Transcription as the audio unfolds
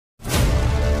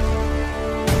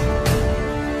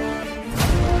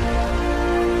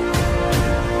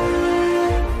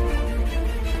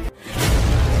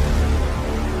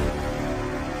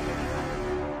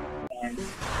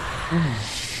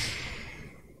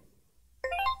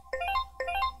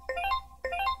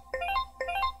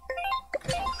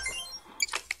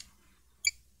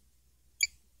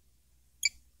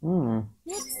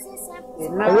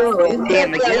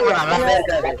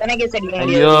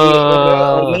ஐயோ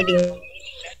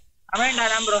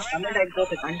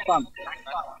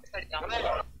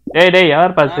டேய் டேய்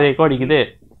யார் பாஸ் கோடிக்குது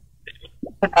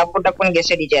டப்பு டப்புன்னு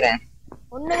கெஸ்ட் அடிச்சறேன்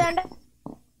ஒண்ணுதான்டா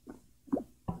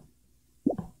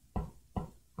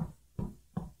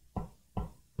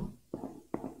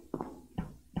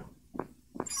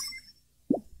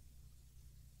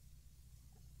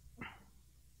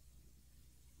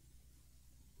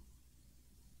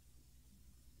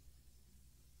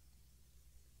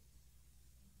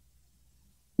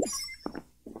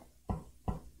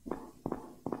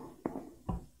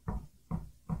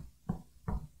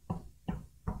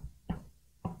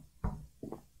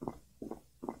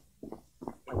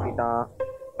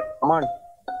Come on.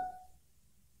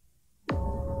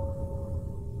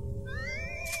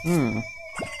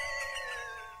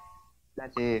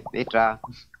 என்னாச்சு வெயிட்ரா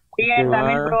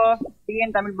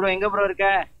டிஎன் தமிழ் ப்ரோ எங்க ப்ரோ இருக்க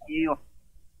ஐயோ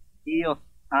ஐயோ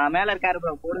மேல இருக்காரு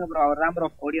ப்ரோ போடுங்க ப்ரோ அவர் தான் ப்ரோ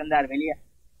ஓடி வந்தார் வெளிய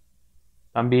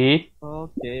தம்பி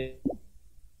ஓகே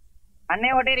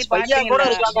அண்ணே ஓட்டேரி பையா கூட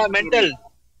இருக்காங்க மெண்டல்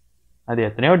அது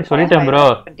எத்தனை வாட்டி சொல்லிட்டேன் ப்ரோ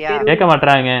கேட்க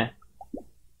மாட்டறாங்க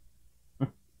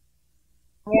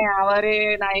அவரு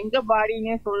நான் எங்க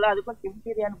பாடினே சொல்ல அதுக்கு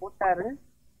கெஃப்டேரியான்னு போட்டாரு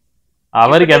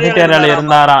அவர் கெஃப்டேரியால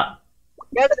இருந்தாராம்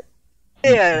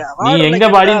நீ எங்க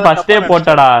பாடின்னு ஃபர்ஸ்டே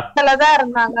போட்டடா தான்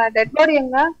இருந்தாங்க டெட் பாடி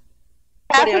எங்க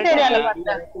கேஃபேட்டேரியால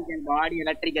பாடி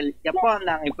எலக்ட்ரிக்கல் எப்ப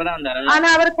வந்தாங்க இப்பதான் வந்தாரு ஆனா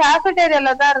அவர்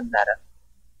கேஃபேட்டேரியால தான் இருந்தாரு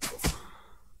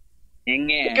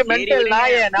எங்க மெண்டல்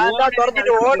நாயே நான் தான்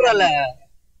துரத்திட்டு ஓடுறல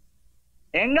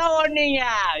எங்க ஓடுனீங்க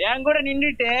என் கூட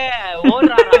நின்னுட்டு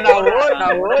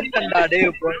நான் ஓடிட்டேன்டா டேய்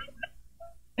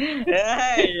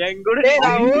என் கூட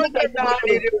நான் ஓடிட்டேன்டா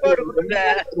நீ ரிப்போர்ட் கொடுங்க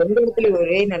ரெண்டு இடத்துல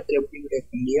ஒரே நேரத்துல எப்படி பேச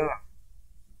முடியும்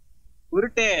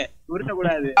உருட்ட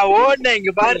கூடாது நான் ஓடுனேன்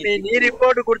இங்க பாரு நீ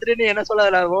ரிப்போர்ட் கொடுத்துட்டு நீ என்ன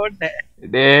சொல்லாத நான் ஓடுனேன்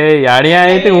டேய்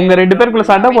அடியாயிட்டு உங்க ரெண்டு பேருக்குள்ள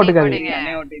சண்டை போட்டுக்காதீங்க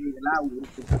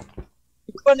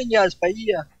இப்போ நீங்க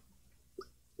ஸ்பையா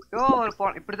யோ ஒரு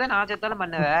இப்படிதான் நான் செத்தாலும்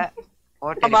பண்ணுவேன்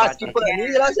ஆமா ஸ்கிப்பர்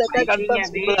நீங்களா செத்தா கன்ஃபார்ம்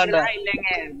ஸ்கிப்பர் தான்டா இல்லங்க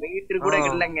வெயிட் கூட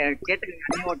இல்லங்க கேட்டுங்க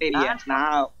அண்ணே ஓட்டேரியா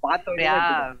நான் பார்த்தோம்யா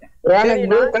எனக்கு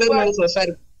ப்ளூ கலர் மேல சோசா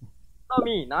இருக்கு follow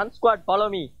me non squad follow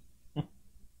me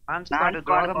நான் ஸ்குவாட்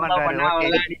துரோகம் பண்றாரு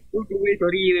ஓகே கூட்டி போய்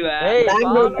சொரியுதுவே ஏய்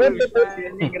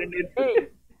நீங்க ரெண்டு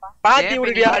பாத்தி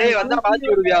விடுவியா டேய் வந்தா பாத்தி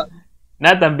விடுவியா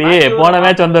என்ன தம்பி போன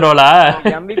மேட்ச் வந்துரோலா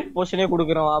எம்பி பொசிஷனே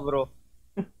குடுக்குறோம் வா ப்ரோ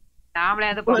நாமளே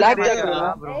அந்த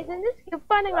ப்ரோ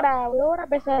ஸ்கிப் பண்ணுங்கடா ஓவரா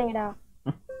பேசாதீங்கடா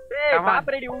ஏய்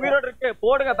பேப்பர் ஐடி உயிரோட இருக்கு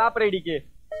போடுங்க பேப்பர் ஐடிக்கு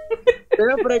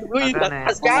பேப்பர் ஐடி ப்ளூ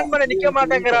ஸ்கேன் பண்ண நிக்க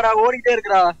மாட்டேங்கறடா ஓடிட்டே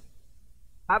இருக்கடா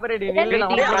பேப்பர் ஐடி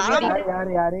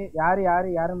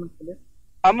யாரு மட்டும்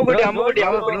அம்முகுட்டி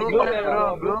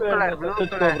ப்ளூ கலர்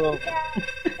ப்ரோ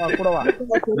கூட வா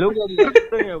ப்ளூ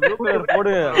கலர்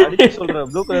போடு அடிச்சு சொல்றேன்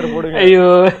ப்ளூ கலர் போடுங்க ஐயோ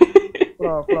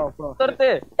ப்ரோ தரத்து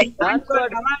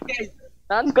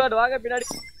நான் ஸ்குவாட் வாங்க பின்னாடி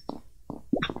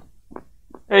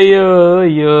ஐயோ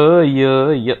ஐயோ ஐயோ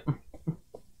ஐயோ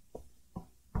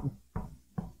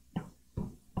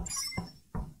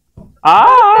ஆ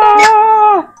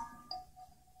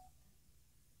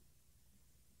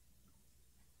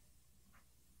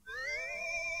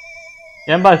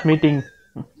ஏன் பாஸ் மீட்டிங்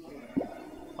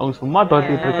அவங்க சும்மா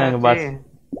தோத்திட்டு இருக்காங்க பாஸ்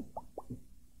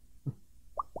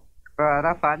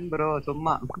அதான் ஃபன் ப்ரோ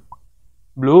சும்மா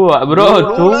ப்ளூ ப்ரோ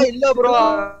இல்ல ப்ரோ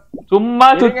சும்மா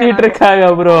சுத்திட்டு இருக்காங்க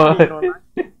ப்ரோ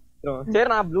சரி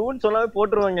நான் ப்ளூன்னு சொல்லாம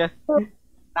போட்டுருவாங்க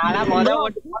நானா முத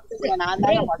ஓட்டு போட்டேன் நான்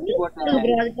தான் ஃபர்ஸ்ட்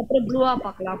போட்டேன் அதுக்கு அப்புறம் ப்ளூவா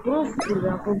பார்க்கலாம் ப்ரூஃப் கொடுங்க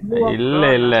அப்ப ப்ளூ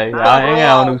இல்ல இல்ல ஏங்க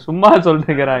அவனுக்கு சும்மா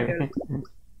சொல்லிருக்காங்க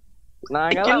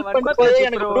நாங்க பண்ணும்போது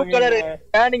எனக்கு ப்ளூ கலர்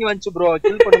ஸ்கேனிங் வந்துச்சு ப்ரோ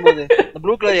கில் பண்ணும்போது அந்த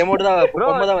ப்ளூ கலர் எமோட் தான்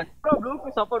ரொம்ப தான் ப்ரோ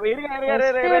ப்ளூக்கு சப்போர்ட்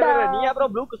நீ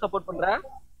அப்புறம் ப்ளூக்கு சப்போர்ட் பண்ற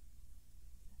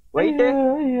வெயிட்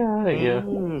ஐயோ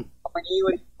அப்ப நீ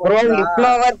ஒரு ப்ரோ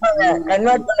இப்ளோவர்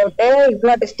கன்வர்ட் பண்ணிட்டு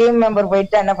இப்ளோட் ஸ்டீம் மெம்பர்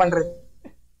போயிட்டு என்ன பண்றது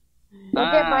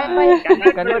ஓகே பை பை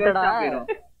கன்வர்ட்டடா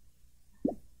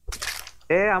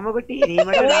ஏய் அம்முகுட்டி நீ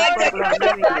மட்டும் நான்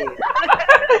போடலாம்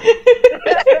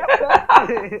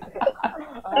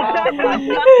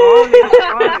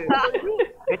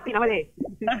வெட்டி நமதே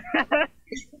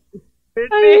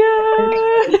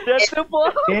செத்து போ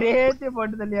பெரியேத்தி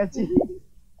போட்டு தள்ளியாச்சு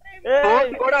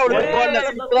ஏய் கூட அவளோ போன்ல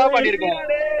சிப்பா பண்ணிருக்கோம்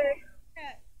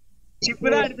சிப்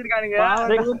தான் எடுத்துட்டானுங்க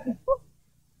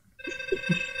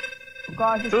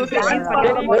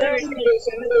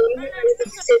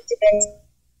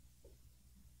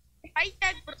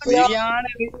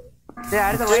டேய்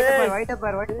அடுத்து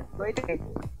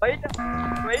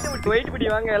வெயிட் பிடி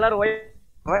வாங்க எல்லாரும்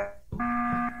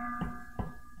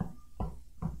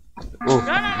ஓ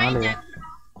நாளையா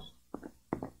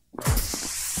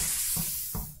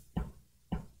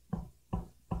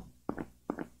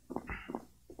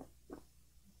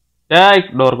டேய்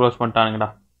டோர் க்ளோஸ் பண்ணிட்டானுங்கடா.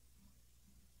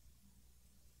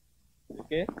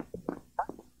 ஓகே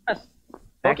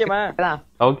ஓகேமா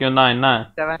ஓகே தான் என்ன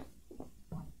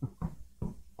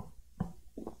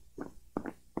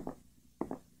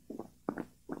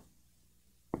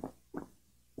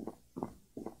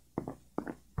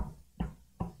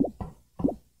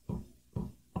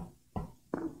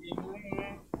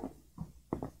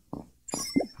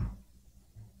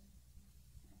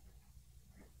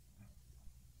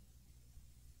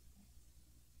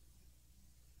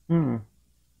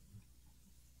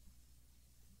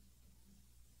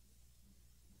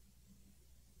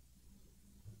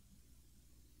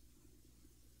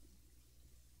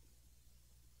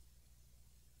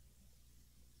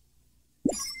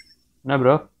என்ன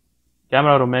ப்ரோ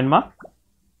கேமரா ரூம் வேணுமா?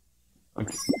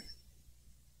 ஓகே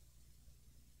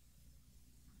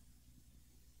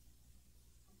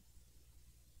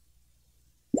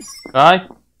காய்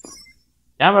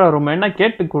கேமரா ரூம் என்ன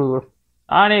கேட்டு கொடு,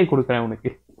 நானே கொடுக்குறேன்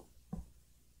உனக்கு.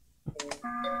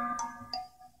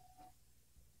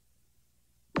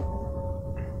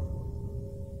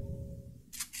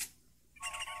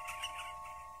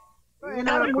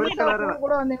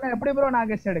 கூட வந்தீங்கன்னா எப்படி ப்ரோ நான்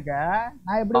கெஸ்ட் எடுக்க?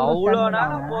 நான் எப்படி அவ்வளோ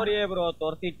நேரம் போறியே ப்ரோ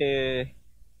துரத்திட்டு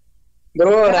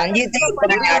ப்ரோ ரஞ்சித் 4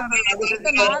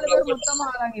 பேர் மொத்தமா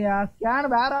ஆறாங்கயா. ஸ்கேன்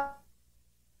வேற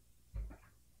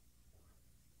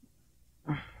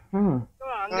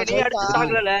அங்க நீ அடிச்சு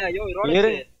தாக்கல. ஐயோ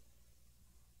ரோலக்ஸ்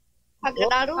அங்க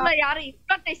நடுவுல யாரும்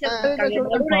இன்வர்டைசர்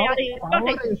நடுவுல யாரும்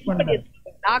இன்வர்டைசர் யூஸ் பண்ணி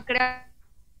நான் கிடையாது.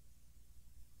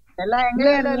 எல்லாம் எங்க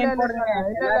போடுங்க.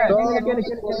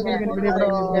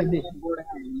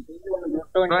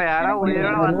 ப்ரோ யாரோ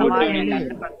உயிரோட வந்த மாதிரி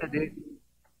கஷ்டப்பட்டது.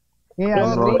 ஏய்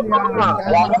அது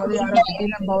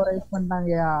வெட்டிலன் பவர் யூஸ்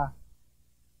பண்ணாங்கயா.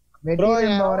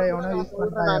 வெட்டிலன் பவர் எவனோ யூஸ்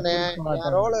பண்ணானே.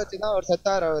 ரோல வச்சு தான் அவர்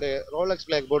செத்தார். அவரு ரோலக்ஸ்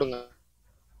பிளாக் போடுங்க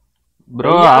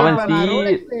ப்ரோ. அவன்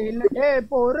இல்ல ஏய்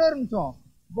இப்போ ஒரு நிமிஷம்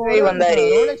போய் வந்தாரு.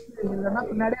 ரோலக்ஸ் இல்லனா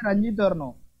பின்னாடியே ரஞ்சித்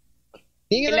வரணும்.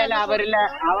 நீங்க இல்ல அவர் இல்ல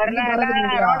அவர்னா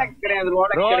ரோலக்ஸ் கிடையாது.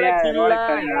 ரோலக்ஸ்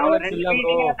கிடையாது. அவர் ரெண்டு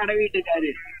மீட்டிங்க தடவிட்டு இருக்காரு.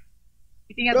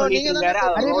 மீட்டிங்க சொல்லிட்டு இருக்காரு.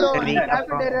 அவர்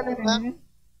கேபிட்டேரியால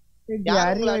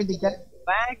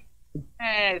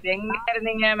எங்க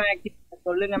இருந்தீங்க மேக்ஸிமம்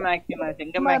சொல்லுங்க. மேக்ஸிமம்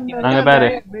எங்க மேக்ஸிமம் அங்க பாரு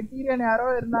வெட்டிலன் யாரோ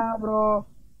இருந்தாங்க ப்ரோ.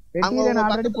 வெட்டிலன்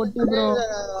ஆல்ரெடி பொட்டி ப்ரோ.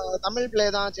 தமிழ் ப்ளே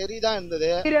தான் சரி தான் இருந்தது.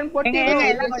 வெட்டிலன் பொட்டி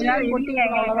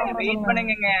வெயிட்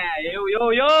பண்ணுங்க. யோ யோ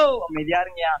யோ அமைதியா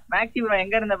இருங்க. மேக்ஸி ப்ரோ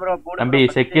எங்க இருந்த ப்ரோ? தம்பி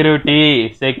செக்யூரிட்டி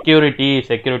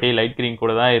லைட் கிரீன்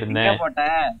கூட தான் இருந்தேன்.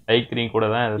 லைட் கிரீன் கூட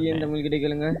தான் இருந்தேன். தமிழ் கிட்ட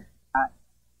கேளுங்க.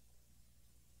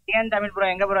 ஏன் தமிழ் ப்ரோ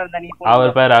எங்க ப்ரோ இருந்தா? நீ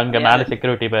அவர் பேர் அங்க மேல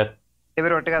செக்யூரிட்டி பேர்.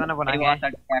 பேர் ஒட்டுக்க தான போனாங்க.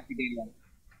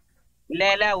 இல்ல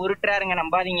இல்ல உருட்டுறாருங்க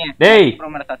நம்பாதீங்க. டேய் ப்ரோ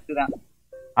மேல சத்து தான்.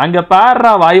 அங்க பாருடா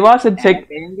ஐ வாஸ் செக்.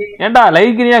 ஏண்டா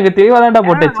லைட் கிரீன் அங்க தெளிவாதான்டா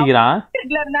போட்டு வச்சிக்கிறான்.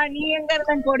 நீ எங்க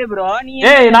இருந்தான்னு போடு ப்ரோ. நீ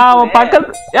ஏய் நான் அவன்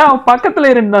பக்கத்துல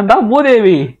இருந்தான்டா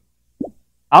மூதேவி.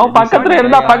 அவன் பக்கத்துல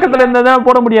இருந்தா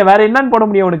போட முடியும். வேற என்னன்னு போட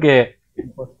முடியும் உனக்கு?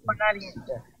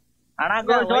 ஆனா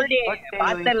சொல்டி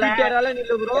பாத்தல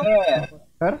நில்லு ப்ரோ.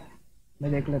 சார் मैं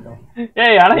देख लेता हूं.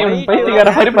 ஏய் ஆனா இவன்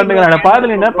பைத்தியக்கார மாதிரி பண்ணுங்கடா.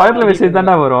 பாதல என்ன பக்கத்துல மெசேஜ்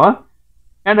தான்டா வரும்.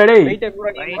 ஏண்டா டேய் வெயிட்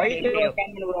ப்ரோ ஸ்கேன்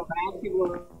பண்ணு bro. Maxi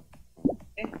bro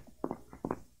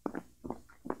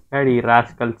Daddy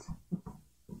rascals.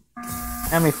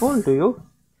 Am I fool to you?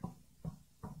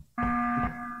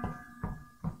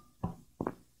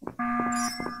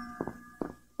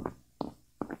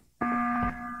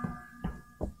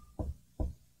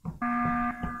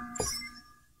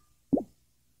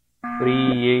 Three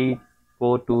 8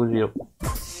 4 2 0.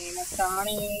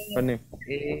 பண்ணு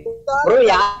ப்ரோ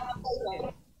யா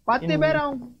 10 பேர்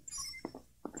அவங்க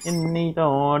என்னை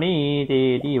தோணி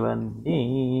தேடி வந்தே.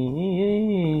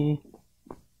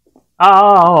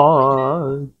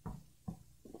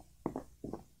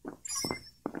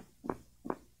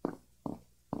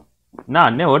 நான்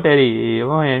அண்ணே ஓட்டேரி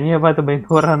இவன் என்னைய பார்த்து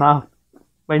பயந்து வர்றானா?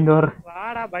 பயந்து வர்ற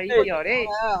வாடா பையோ டேய்.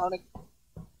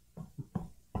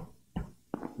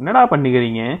 என்னடா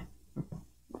பண்ணிக்கிறீங்க?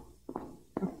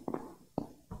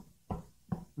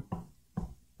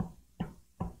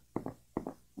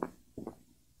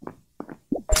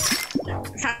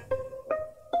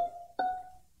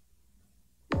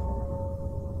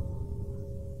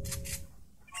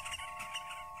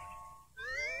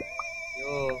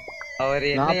 அவர்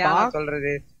என்னையா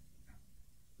சொல்றது?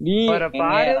 நீ பாரு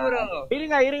ப்ரோ.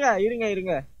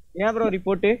 இருங்க ஏன் ப்ரோ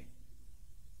ரிப்போர்ட்?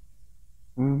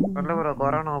 சொல்ல ப்ரோ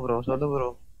கொரோனா ப்ரோ சொல்லு ப்ரோ.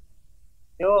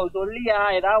 யோ சொல்லியா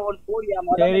ஏதா ஒரு போடியா.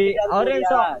 சரி ஒரே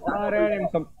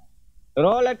நிமிஷம்.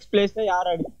 ரோலக்ஸ் பிளேஸ்ல யார்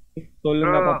அடி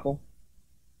சொல்லுங்க பாப்போம்.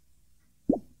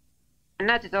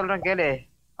 என்னாச்சு சொல்றேன் கேளு.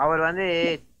 அவர் வந்து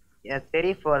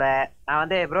சரி போல நான்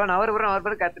வந்து ப்ரோ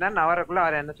நவர் கத்துனா நவருக்குள்ள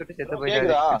அவர் என்ன சுட்டு செத்து போயிட்டாரு.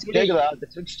 கேக்குதா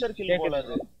ட்ரிக்ஸ்டர் கில் போல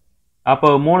அது. அப்போ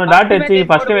 3 டாட் வச்சு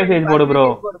ஃபர்ஸ்ட் மெசேஜ் போடு ப்ரோ.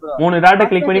 3 டாட்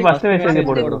கிளிக் பண்ணி ஃபர்ஸ்ட் மெசேஜ்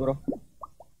போடு ப்ரோ.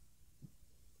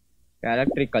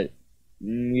 எலக்ட்ரிக்கல்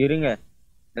இருங்க.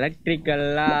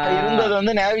 எலக்ட்ரிக்கல்லா இருந்தது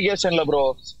வந்து நேவிகேஷன்ல ப்ரோ.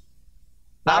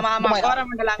 ஆமா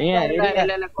கோரமண்டல்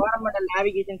இல்ல கோரமண்டல்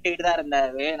நேவிகேஷன் சைடு தான்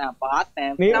இருந்தாரு. நான்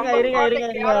பார்த்தேன்.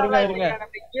 இருங்க.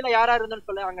 கீழ யாரா இருந்தான்னு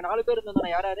சொல்ல. அங்க 4 பேர்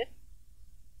இருந்தானே யாராரு?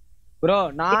 ப்ரோ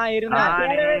நான்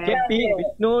இருந்தேன். கேபி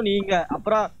விஷ்ணு நீங்க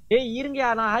அப்புறம் இருங்க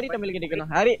நான் ஹரி தமிழ்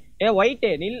கேட்கணும். ஹரி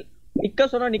ஒயிட் நிக்க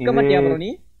சொன்னா நிக்க மாட்டியா ப்ரோ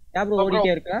நீ? ஏன் ப்ரோ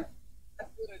ஓடிட்டே இருக்க?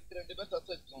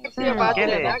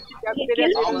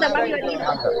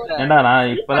 ஏண்டா நான்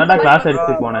இப்பதான்டா கிளாஸ்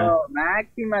அடிச்சு போனேன்.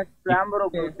 மேக்ஸிமஸ் ப்ளம்பரோ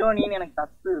குட்டோனின்னு எனக்கு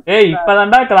தப்பு.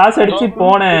 இப்பதான்டா கிளாஸ் அடிச்சு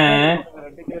போனேன்.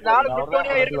 நாலு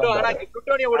குட்டோனியா இருக்கட்டும். ஆனா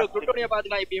குட்டோனியா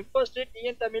பாத்துக்கலாம். இப்போ இம்போஸ்டர்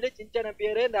டிஎன் தமிழ் சின்சான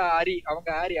பேரு இந்த ஹரி அவங்க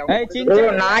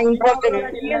நான் இம்போஸ்டர்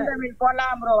டிஎன் தமிழ்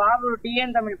போடலாம் ப்ரோ. வா ப்ரோ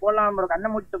டிஎன் தமிழ் போடலாம் ப்ரோ. கண்ணை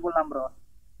மூடிட்டு போடலாம் ப்ரோ.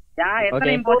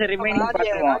 எத்தனை இம்போஸ்டர் ரிமைனிங்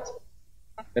பாத்துவோம்.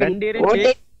 2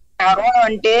 இருக்கு.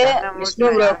 வந்துட்டு விஷ்ணு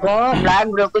ப்ரோக்கும்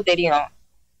பிளாக் ப்ரோக்கும் தெரியும்.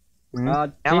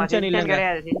 சின்சன்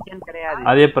கிடையாது.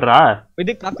 அது எப்படிடா?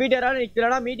 இது கம்ப்யூட்டரால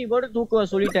நிக்கலடா மீட்டிங் போட்டு தூக்குவ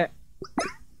சொல்லிட்டேன்.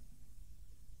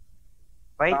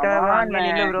 பைக்கா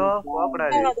நில்ல ப்ரோ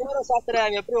போகக்கூடாது. தூர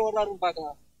சாத்துறாங்க எப்படி ஓடுறாருன்னு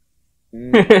பார்க்கலாம்.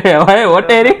 ஓய்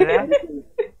ஓட்டேரி.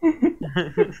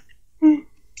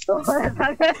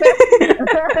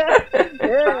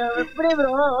 எப்படி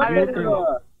ப்ரோ?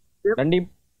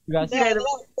 கண்டிப்பா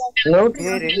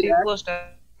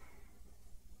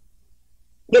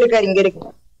இங்க இருக்கு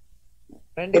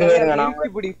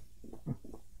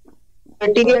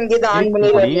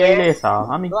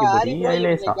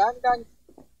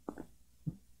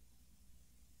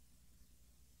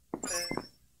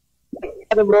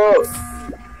ப்ரோ.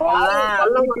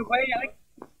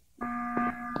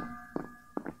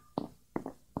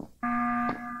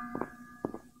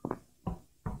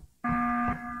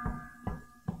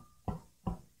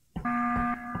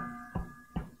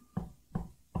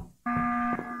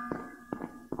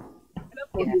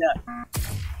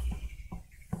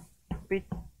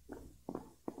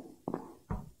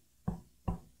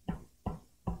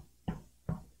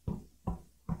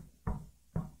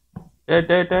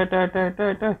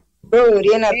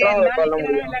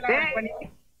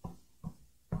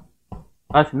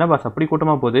 சின்ன பாஸ் அப்படி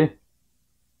கூட்டமா போகுது.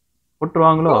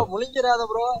 போட்டுருவாங்களோ?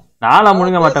 நானா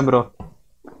முழுங்க மாட்டேன் ப்ரோ.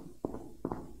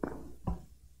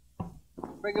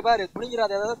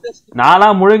 நானா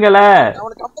முழுங்கல.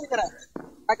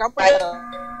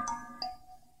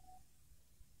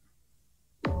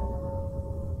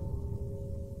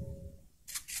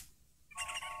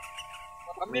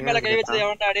 தம்பி மேல கை வச்சது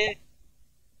எவன்டாடி?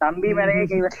 தம்பி மேலயே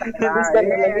கை வச்சாங்க.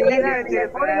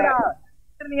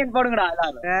 போடுங்கடா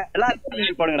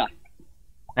எல்லாரும் போடுங்கடா.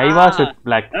 I was with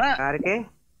black. யாருக்கு?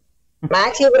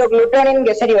 Maxi bro குளுட்டோனின்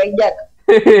கெசரி Vizag.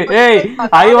 ஏய்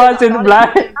I was in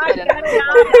black.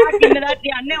 இன்னடாடி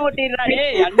அண்ணே ஓட்டிடுறா.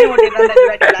 டேய் அண்ணே ஓட்டிடுறா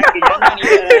பிளாக்.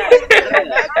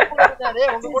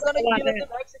 டேய் உங்க கூட தான கீழ இருந்து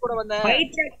மேக்ஸி கூட வந்தேன்.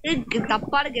 வைஜாக்கு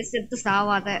தப்பான கெஸ் எடுத்து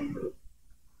சாவாத.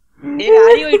 ஏய்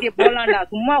ஹரி வைட்டிய போலாம்டா.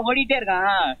 சும்மா ஓடிட்டே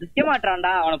இருக்கான். நிக்க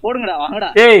மாட்டறான்டா. அவனை போடுங்கடா வாங்கடா.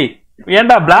 ஏய்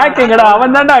ஏன்டா பிளாக் எங்கடா?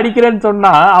 அவன் தான்டா அடிக்கிறேன்னு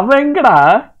சொன்னா. அவன் எங்கடா?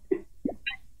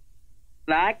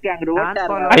 பிளாக் அங்க ரோட்டா.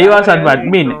 I was at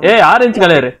admin. ஏய் ஆரஞ்சு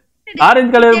கலர்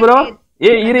ப்ரோ.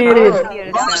 ஏய் இரு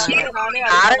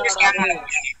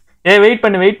ஏய் வெயிட்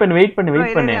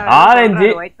பண்ணு. Orange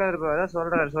white colour bro. அத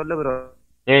சொல்றாரு சொல்லு ப்ரோ.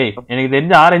 ஏய் எனக்கு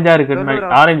தெரிஞ்ச ஆரஞ்சா இருக்கு.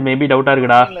 ஆரஞ்சு மேபி டவுட்டா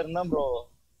இருக்குடா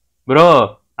ப்ரோ.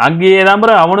 அங்கேயே தான்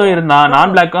ப்ரோ அவனும் இருந்தான்.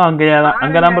 நான் பிளாக்கும்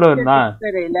அங்கதான் ப்ரோ இருந்தான்.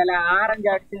 இல்ல ஆரஞ்சு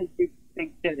அடிச்சு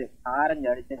ஆரஞ்சு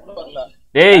அடிச்சு.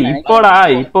 டேய்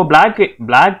இப்போ பிளாக்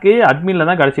அட்மின்ல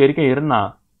தான் கடைசி வரைக்கும் இருந்தான்.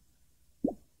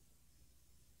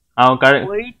 அவன்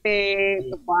ஒயிட்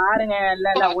பாருங்க.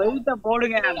 இல்ல ஒயிட்ட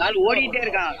போடுங்க. அதனால ஓடிட்டே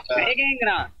இருக்கான்.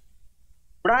 வேகங்கறான்.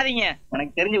 விடாதீங்க.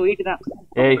 எனக்கு தெரிஞ்ச ஒயிட் தான்.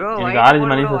 ஏய் எனக்கு ஆரஞ்சு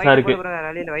மணி சசா இருக்கு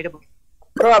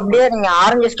ப்ரோ. அப்படியே நீங்க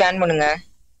ஆரஞ்சு ஸ்கேன் பண்ணுங்க.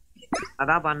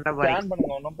 அதான் பண்ற பாரு. ஸ்கேன்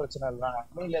பண்ணுங்க. ஒண்ணும் பிரச்சனை இல்ல. நான்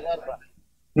அட்மின்ல தான் இருப்பேன்.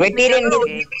 வெட்டீரியன்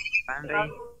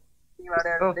பண்றேன்.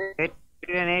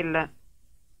 வெட்டீரியனே இல்ல.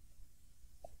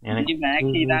 எனக்கு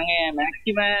மேக்ஸி தாங்க.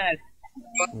 மேக்ஸிமஸ்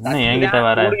என்ன என்கிட்ட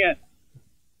வர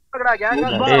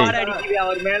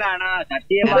அவர் மேல. ஆனா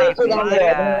சத்தியமா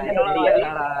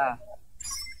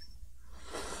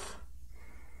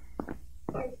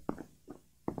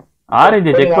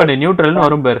ஆரஞ்சு செக் பண்ணு. நியூட்ரல்னு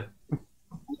வரும் பேர்.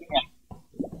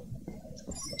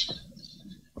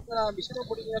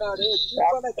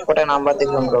 நான்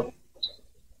பாத்துக்கிறேன் ப்ரோ.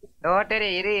 டோட்டரி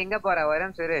இரு. எங்க போற?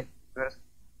 வரம் சரி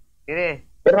இரு.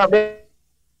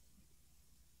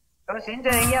 செஞ்ச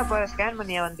எங்கயா போ ஸ்கேன்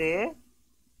பண்ணியா வந்து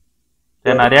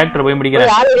சரி நான் ரியாக்டர் போய்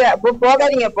முடிக்கிறேன்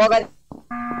போகாதீங்க போகாதீங்க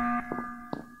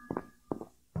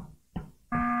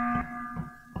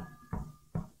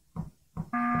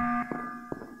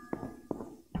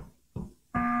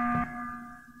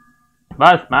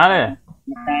பாஸ் மேல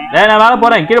டேய் நான் மேல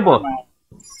போறேன் கீழ போ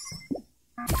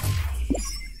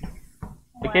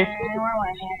ஓகே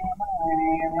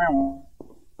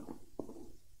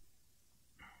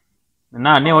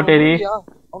என்ன அண்ணே ஓட்டேரி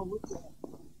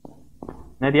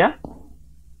என்னடியா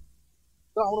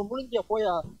அவன முடிஞ்சியா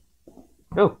போயா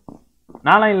ஓ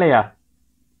நானா இல்லையா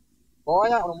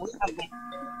போயா அவன முடிஞ்சா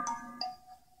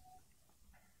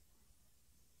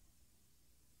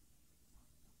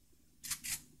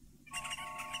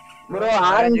ப்ரோ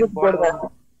ஆரஞ்சு போடுங்க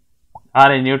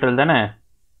ஆரஞ்சு நியூட்ரல் தானே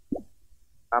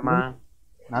ஆமா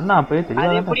நன்னா அப்பவே அது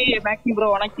தெரியும் எப்படி மேக்ஸி ப்ரோ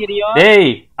உனக்கு தெரியும்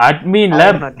டேய் அட்மின்ல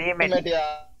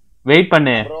வெயிட்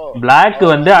பண்ணு பிளாக்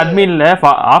வந்து அட்மின்ல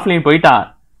ஆஃப்லைன் போயிட்டான்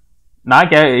நான்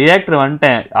ரியாக்டர்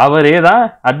வந்துட்டேன் அவரே தான்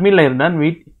அட்மின்ல இருந்தான்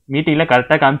மீட்டிங்ல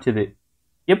கரெக்டா காமிச்சது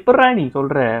எப்படா நீ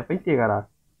சொல்ற பைத்தியக்காரா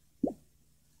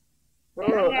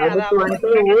அதுக்கு வந்து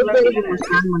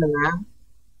ஸ்கேன் பண்ணுங்க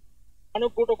அனு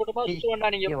கூட்டமா சுத்துவண்டா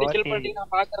நீங்க எப்படி கில் பண்ணி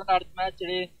நான் பாக்குறேன் அடுத்த மேட்ச்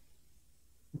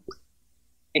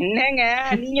என்னங்க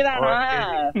நீங்க தானா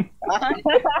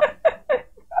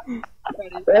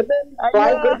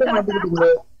பாய் கொடுத்து மாட்டிக்கிட்டீங்க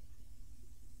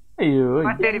ஐயோ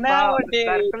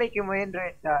தற்கொலைக்கு முயன்ற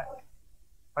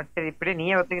இப்படி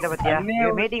நீயே ஒத்துக்கிட்ட பத்தியா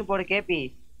மீட்டிங் போடு கேபி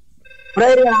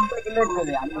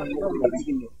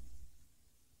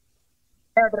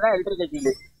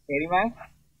தெரியுமா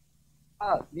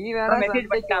நீ வேற மெசேஜ்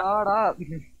பண்ணிட்டாடா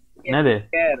என்னது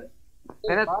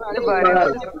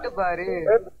பாரு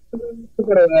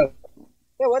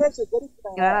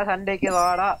சண்டைக்கு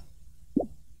வாடா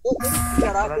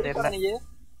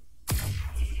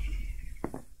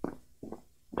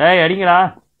ஏய் அடிங்கடா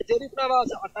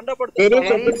சண்டை போட்டு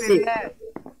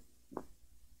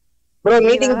ப்ரோ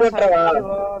மீட்டிங் போட்றவா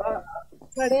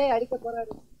டேய் அடிக்க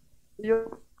போறாரு ஐயோ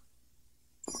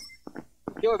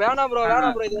வேணாம் ப்ரோ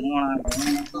இது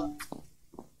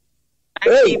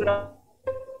ஏய் ப்ரோ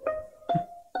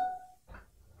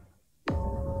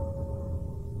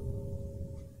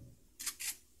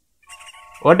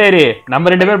ஓட்டேரி நம்ம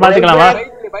ரெண்டு பேரும் பாத்துக்கலாமா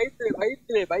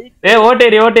ஏய்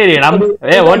ஓட்டேரி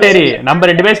ஓட்டேரி நம்ம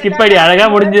ரெண்டு பேர் ஸ்கிப் பண்ணி அழகா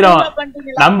முடிஞ்சிரும்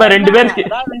நம்ம ரெண்டு பேர்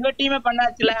டீமே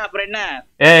பண்ணாச்சுல அப்புறம் என்ன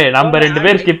ஏய் நம்ம ரெண்டு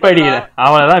பேர் ஸ்கிப் அடி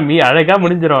அவ்வளவுதான் மீ அழகா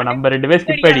முடிஞ்சிரும் நம்ம ரெண்டு பேர்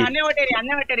ஸ்கிப் அடி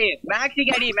அண்ணே ஓட்டேரி மேக்ஸி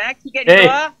கடி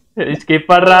ஏய் ஸ்கிப்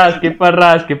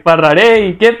பண்றா டேய்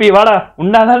கேபி வாடா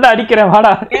உன்னாதான்டா அடிக்கிறேன்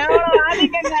வாடா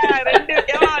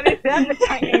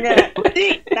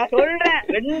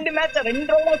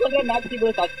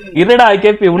இருடா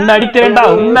கேபி உன்ன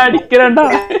அடிக்கிறேன்டா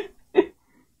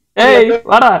ஏய்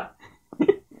வாடா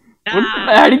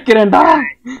உன்ன அடிக்கிறேன்டா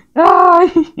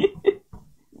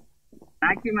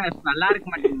நல்லா இருக்க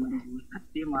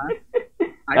மாட்டீங்க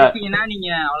அடிச்சீங்கன்னா நீங்க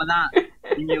அவ்வளவுதான்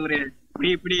நீங்க ஒரு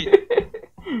இப்படி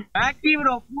மேக்ஸி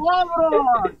ப்ரோ போ ப்ரோ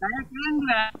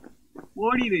டயக்லாம்ல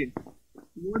ஓடிடு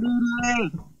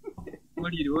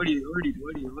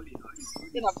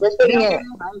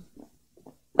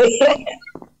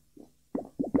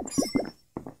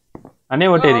அண்ணே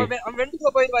ஓட்டேரி வெண்டிக்கு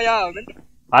போயிடுவாயா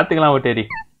பாத்துக்கலாம் ஓட்டேரி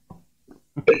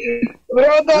ப்ரோ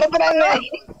தரக்குறாங்க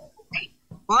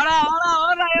வாடா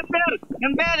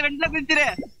என் பேர் வெண்ட்ல பிடிச்சிரு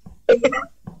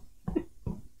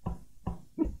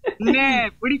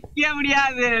பிடிக்கவே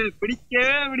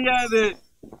முடியாது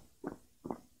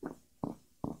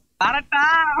கரெக்டா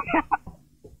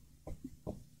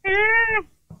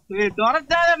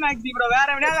தொலைச்சாத மேக்ஸி ப்ரோ வேற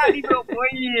விடையாவது அடி ப்ரோ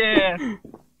போய்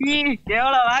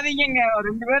எவ்வளவு வாதிங்க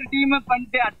ரெண்டு பேரும் டீம்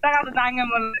பண்ணிட்டு அட்டகாசம் தாங்க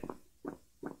முடியல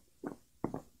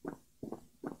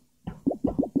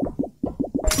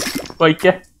போய்க்க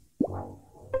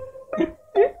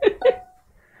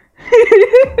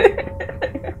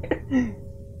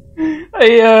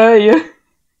ஐயோ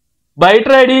பைட்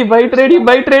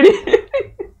ரெடி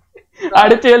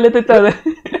அடிச்சு எழுத்துட்டாத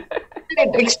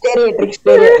ட்ரிக்ஸ்டர்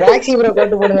ராக்ஸி ப்ரோ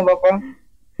போட்டு போடுங்க பாப்போம்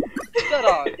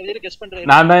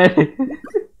நான் தான்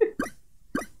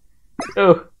ஓ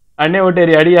அண்ணே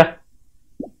ஓட்டேரி அடியா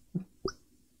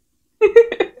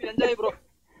என்ஜாய் ப்ரோ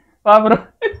வா ப்ரோ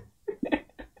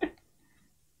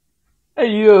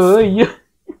ஐயோ